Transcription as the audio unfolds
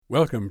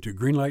Welcome to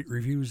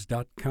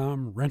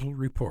GreenlightReviews.com Rental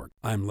Report.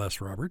 I'm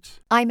Les Roberts.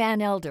 I'm Ann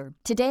Elder.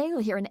 Today you'll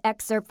hear an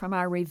excerpt from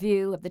our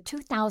review of the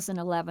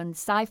 2011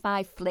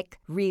 sci-fi flick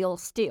Real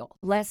Steel.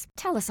 Les,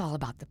 tell us all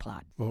about the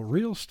plot. Well,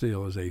 Real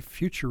Steel is a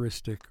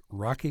futuristic,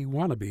 Rocky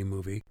wannabe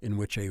movie in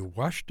which a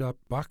washed-up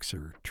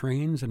boxer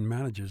trains and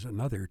manages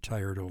another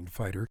tired old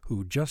fighter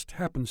who just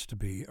happens to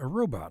be a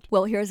robot.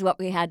 Well, here's what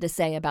we had to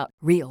say about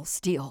Real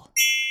Steel.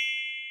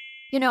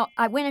 You know,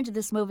 I went into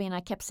this movie and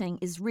I kept saying,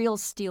 is Real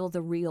Steel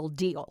the real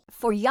deal?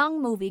 For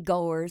young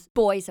moviegoers,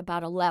 boys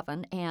about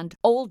 11, and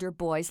older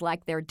boys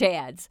like their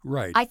dads,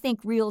 Right. I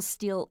think Real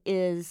Steel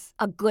is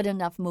a good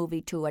enough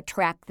movie to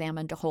attract them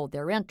and to hold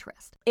their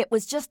interest. It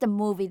was just a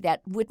movie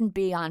that wouldn't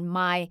be on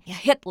my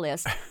hit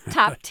list,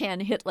 top 10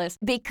 hit list,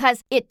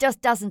 because it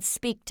just doesn't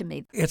speak to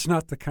me. It's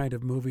not the kind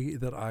of movie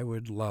that I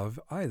would love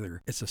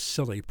either. It's a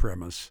silly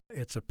premise.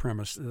 It's a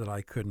premise that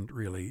I couldn't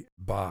really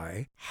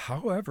buy.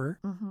 However,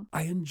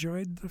 I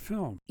enjoyed the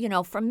film. You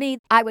know, for me,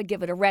 I would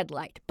give it a red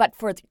light. But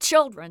for the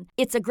children,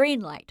 it's a green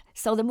light.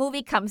 So the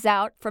movie comes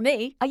out, for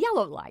me, a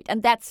yellow light.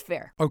 And that's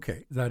fair.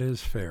 Okay, that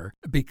is fair.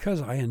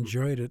 Because I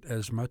enjoyed it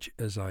as much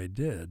as I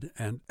did.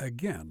 And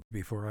again,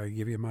 before I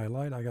give you my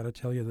light, I got to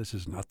tell you, this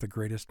is not the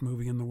greatest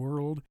movie in the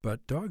world.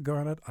 But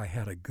doggone it, I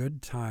had a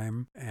good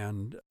time.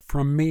 And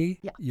from me,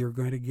 You're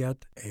going to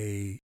get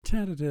a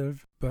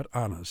tentative but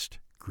honest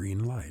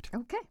green light.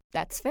 Okay,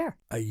 that's fair.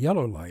 A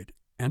yellow light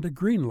and a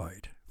green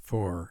light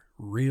for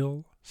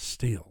Real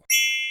Steel.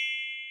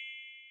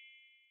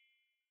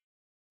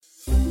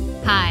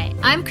 Hi,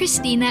 I'm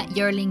Christina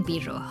Yerling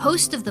Biro,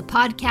 host of the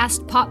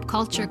podcast Pop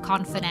Culture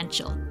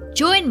Confidential.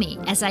 Join me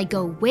as I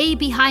go way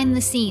behind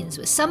the scenes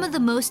with some of the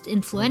most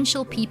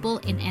influential people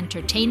in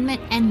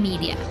entertainment and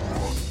media.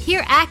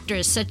 Hear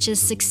actors such as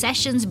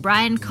Succession's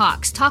Brian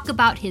Cox talk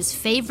about his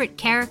favorite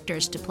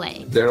characters to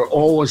play. There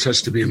always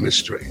has to be a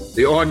mystery.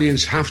 The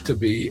audience have to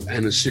be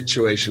in a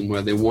situation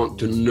where they want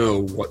to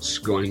know what's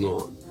going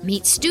on.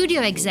 Meet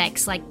studio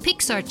execs like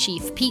Pixar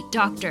chief Pete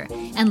Docter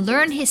and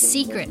learn his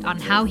secret on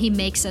how he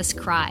makes us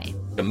cry.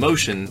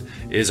 Emotion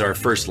is our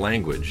first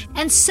language.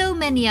 And so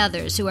many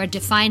others who are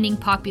defining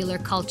popular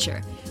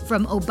culture,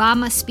 from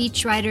Obama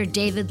speechwriter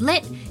David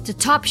Litt to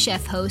Top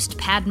Chef host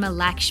Padma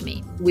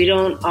Lakshmi. We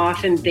don't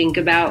often think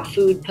about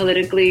food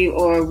politically,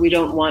 or we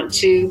don't want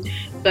to,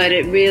 but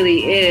it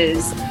really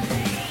is.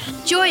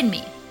 Join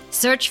me.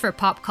 Search for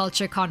Pop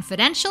Culture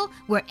Confidential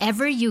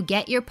wherever you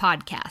get your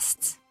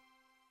podcasts.